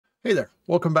Hey there,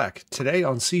 welcome back. Today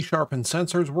on C# and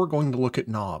Sensors, we're going to look at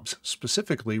knobs.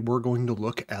 Specifically, we're going to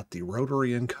look at the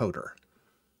rotary encoder.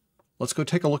 Let's go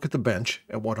take a look at the bench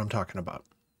at what I'm talking about.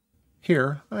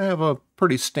 Here, I have a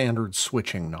pretty standard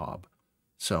switching knob.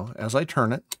 So as I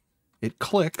turn it, it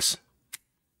clicks,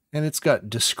 and it's got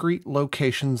discrete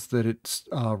locations that it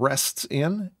rests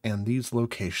in, and these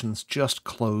locations just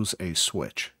close a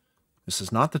switch. This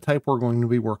is not the type we're going to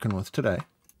be working with today.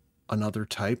 Another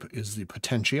type is the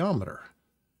potentiometer.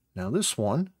 Now this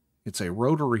one, it's a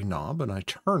rotary knob, and I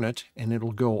turn it and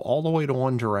it'll go all the way to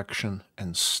one direction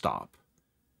and stop.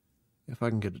 If I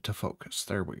can get it to focus,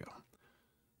 there we go.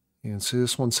 You can see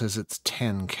this one says it's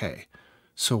 10K.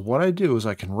 So what I do is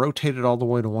I can rotate it all the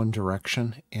way to one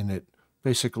direction, and it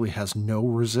basically has no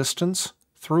resistance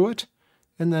through it.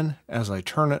 And then as I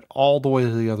turn it all the way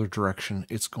to the other direction,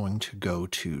 it's going to go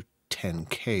to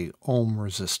 10K ohm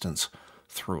resistance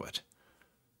through it.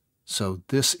 So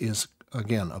this is,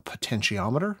 again, a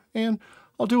potentiometer, and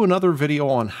I'll do another video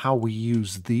on how we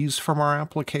use these from our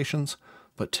applications,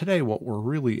 but today what we're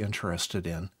really interested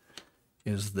in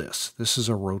is this. This is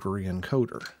a rotary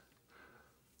encoder.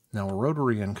 Now a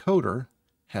rotary encoder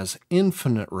has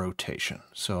infinite rotation,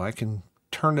 so I can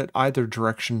turn it either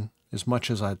direction as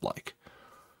much as I'd like.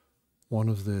 One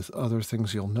of the other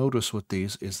things you'll notice with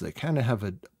these is they kind of have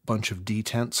a bunch of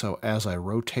detent, so as I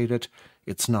rotate it,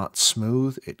 it's not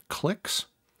smooth, it clicks.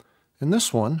 And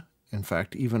this one, in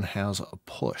fact, even has a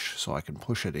push, so I can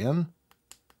push it in.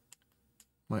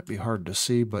 Might be hard to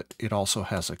see, but it also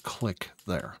has a click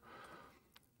there.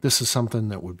 This is something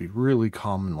that would be really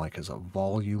common, like as a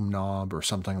volume knob or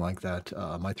something like that.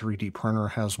 My 3D printer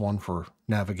has one for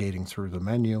navigating through the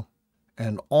menu.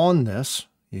 And on this,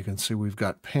 you can see we've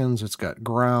got pins, it's got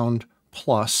ground,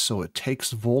 plus, so it takes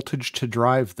voltage to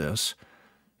drive this.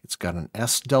 It's got an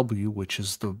SW, which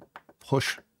is the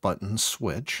push button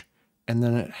switch, and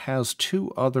then it has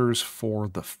two others for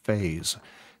the phase.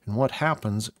 And what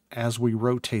happens as we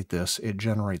rotate this, it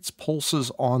generates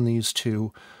pulses on these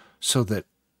two so that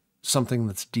something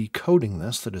that's decoding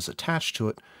this, that is attached to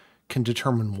it, can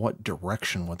determine what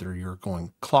direction, whether you're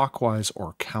going clockwise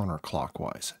or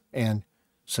counterclockwise. And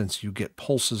since you get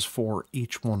pulses for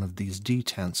each one of these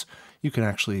detents, you can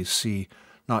actually see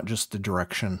not just the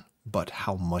direction, but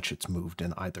how much it's moved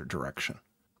in either direction.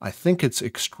 I think it's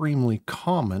extremely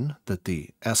common that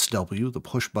the SW, the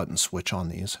push button switch on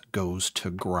these, goes to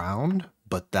ground,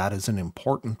 but that is an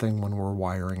important thing when we're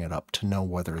wiring it up to know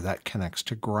whether that connects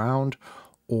to ground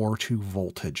or to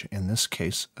voltage. In this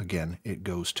case, again, it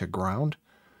goes to ground,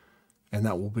 and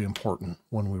that will be important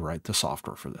when we write the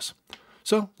software for this.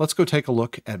 So let's go take a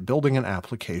look at building an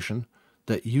application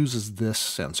that uses this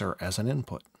sensor as an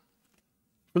input.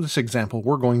 For this example,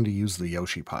 we're going to use the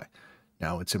Yoshi Pi.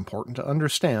 Now, it's important to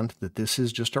understand that this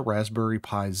is just a Raspberry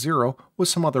Pi Zero with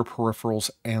some other peripherals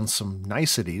and some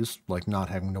niceties, like not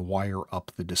having to wire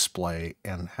up the display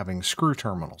and having screw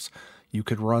terminals. You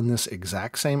could run this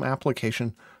exact same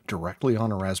application directly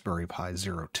on a Raspberry Pi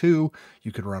Zero 2.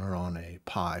 You could run it on a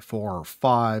Pi 4 or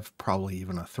 5, probably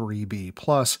even a 3B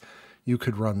plus. You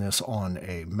could run this on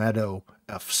a Meadow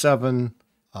F7.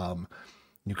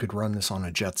 You could run this on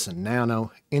a Jetson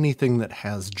Nano. Anything that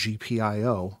has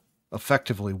GPIO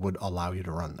effectively would allow you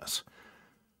to run this.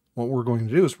 What we're going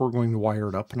to do is we're going to wire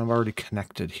it up, and I've already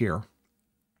connected here.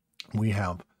 We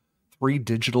have 3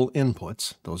 digital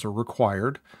inputs. Those are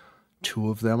required.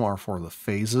 2 of them are for the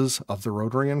phases of the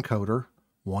rotary encoder.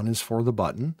 1 is for the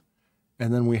button.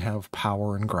 And then we have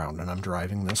power and ground, and I'm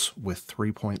driving this with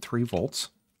 3.3 volts.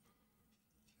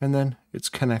 And then it's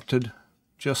connected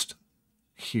just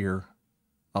here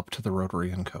up to the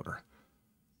rotary encoder.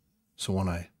 So when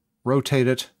I rotate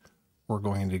it, we're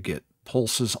going to get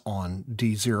pulses on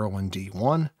D0 and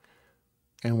D1.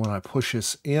 And when I push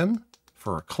this in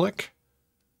for a click,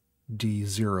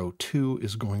 D02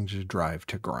 is going to drive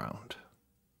to ground.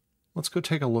 Let's go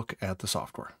take a look at the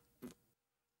software.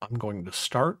 I'm going to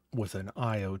start with an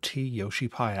IoT Yoshi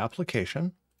Pi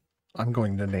application. I'm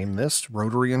going to name this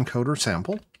Rotary Encoder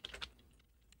Sample.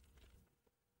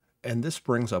 And this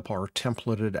brings up our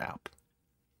templated app.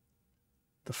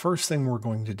 The first thing we're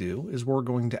going to do is we're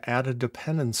going to add a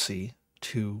dependency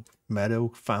to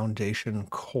Meadow Foundation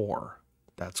Core.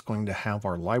 That's going to have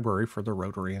our library for the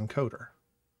rotary encoder.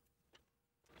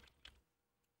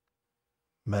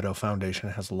 Meadow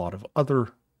Foundation has a lot of other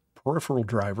peripheral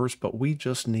drivers, but we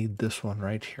just need this one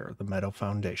right here, the Meadow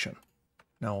Foundation.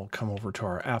 Now we'll come over to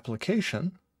our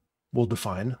application. We'll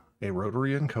define a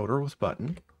rotary encoder with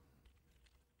button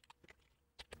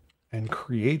and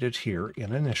create it here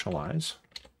in Initialize.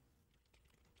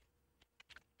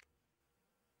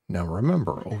 Now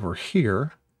remember, over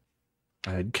here,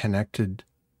 I had connected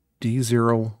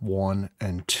D0, 1,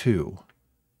 and 2.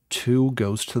 2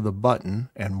 goes to the button,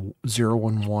 and 0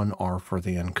 and 1 are for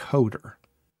the encoder.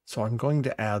 So I'm going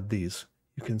to add these.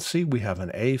 You can see we have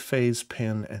an A phase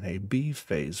pin and a B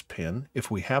phase pin.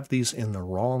 If we have these in the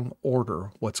wrong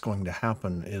order, what's going to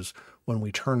happen is when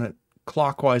we turn it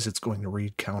clockwise, it's going to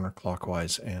read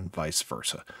counterclockwise and vice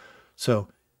versa. So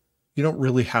you don't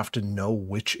really have to know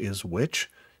which is which.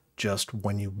 Just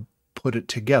when you put it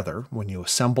together, when you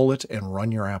assemble it and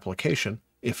run your application,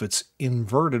 if it's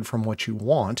inverted from what you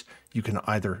want, you can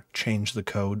either change the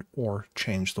code or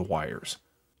change the wires.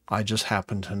 I just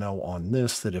happen to know on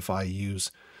this that if I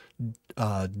use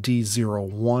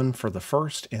D01 for the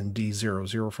first and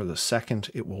D00 for the second,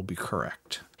 it will be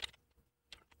correct.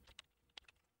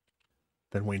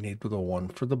 Then we need the one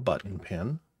for the button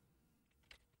pin.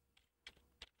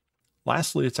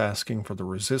 Lastly, it's asking for the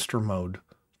resistor mode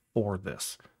for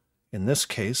this. In this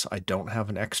case, I don't have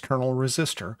an external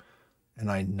resistor,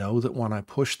 and I know that when I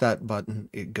push that button,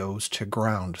 it goes to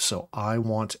ground, so I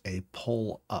want a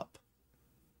pull up.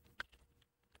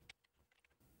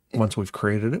 Once we've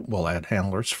created it, we'll add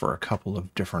handlers for a couple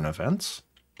of different events.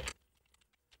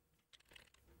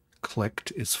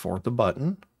 Clicked is for the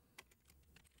button.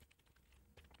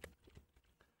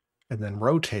 And then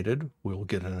rotated, we'll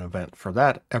get an event for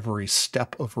that every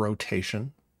step of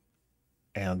rotation,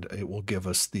 and it will give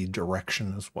us the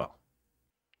direction as well.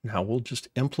 Now we'll just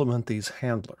implement these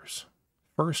handlers.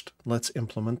 First, let's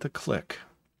implement the click.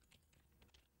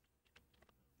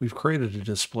 We've created a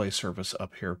display service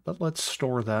up here, but let's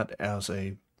store that as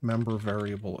a member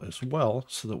variable as well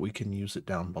so that we can use it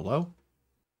down below.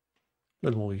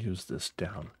 Then we'll use this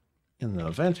down in the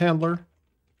event handler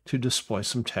to display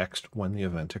some text when the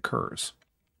event occurs.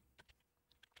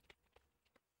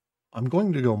 I'm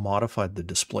going to go modify the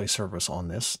display service on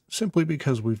this simply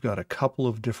because we've got a couple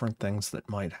of different things that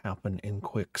might happen in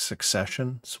quick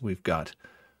succession. So we've got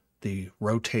the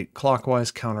rotate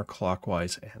clockwise,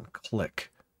 counterclockwise, and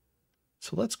click.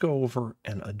 So let's go over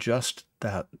and adjust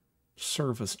that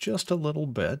service just a little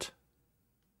bit.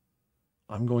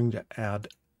 I'm going to add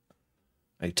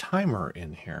a timer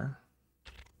in here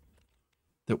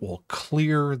that will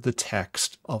clear the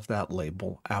text of that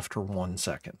label after 1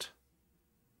 second.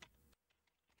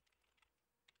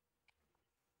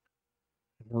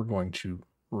 We're going to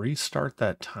restart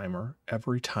that timer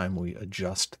every time we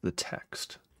adjust the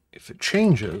text. If it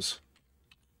changes,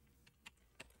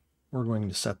 we're going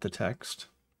to set the text,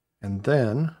 and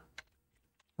then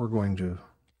we're going to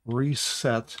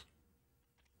reset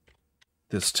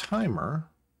this timer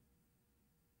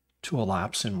to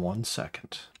elapse in 1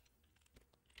 second.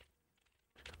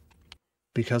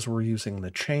 Because we're using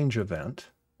the change event,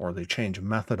 or the change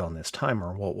method on this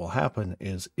timer, what will happen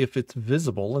is if it's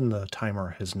visible and the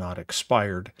timer has not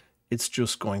expired, it's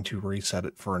just going to reset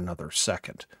it for another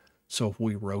second. So if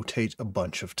we rotate a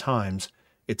bunch of times,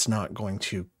 it's not going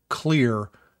to clear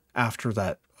after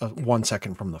that 1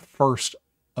 second from the first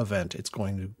event. It's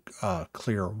going to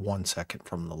clear 1 second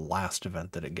from the last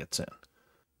event that it gets in.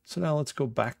 So now let's go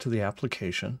back to the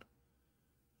application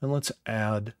and let's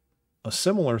add a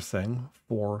similar thing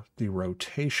for the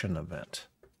rotation event.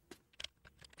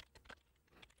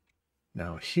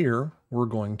 Now here, we're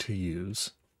going to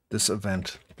use this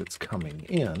event that's coming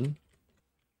in,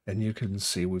 and you can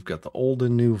see we've got the old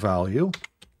and new value,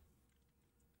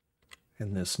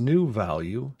 and this new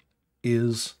value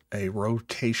is a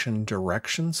rotation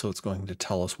direction, so it's going to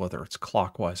tell us whether it's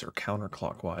clockwise or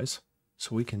counterclockwise.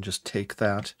 So we can just take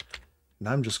that, and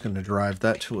I'm just going to drive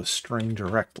that to a string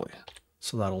directly.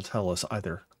 So that'll tell us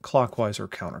either clockwise or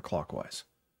counterclockwise.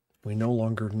 We no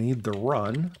longer need the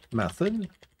run method.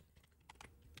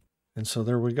 And so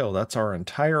there we go. That's our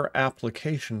entire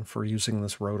application for using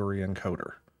this rotary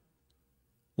encoder.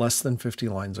 Less than 50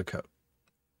 lines of code.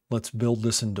 Let's build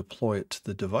this and deploy it to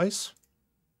the device.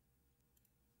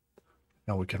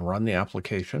 Now we can run the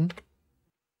application.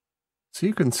 So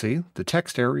you can see the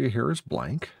text area here is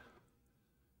blank.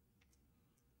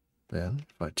 Then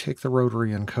if I take the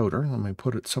rotary encoder, let me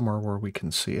put it somewhere where we can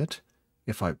see it.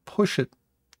 If I push it,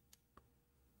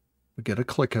 we get a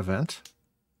click event.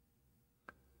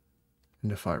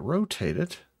 And if I rotate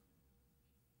it,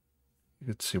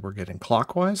 you can see we're getting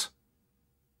clockwise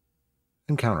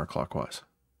and counterclockwise.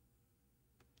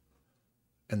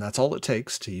 And that's all it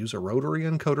takes to use a rotary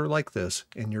encoder like this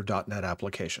in your .NET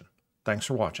application. Thanks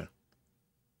for watching.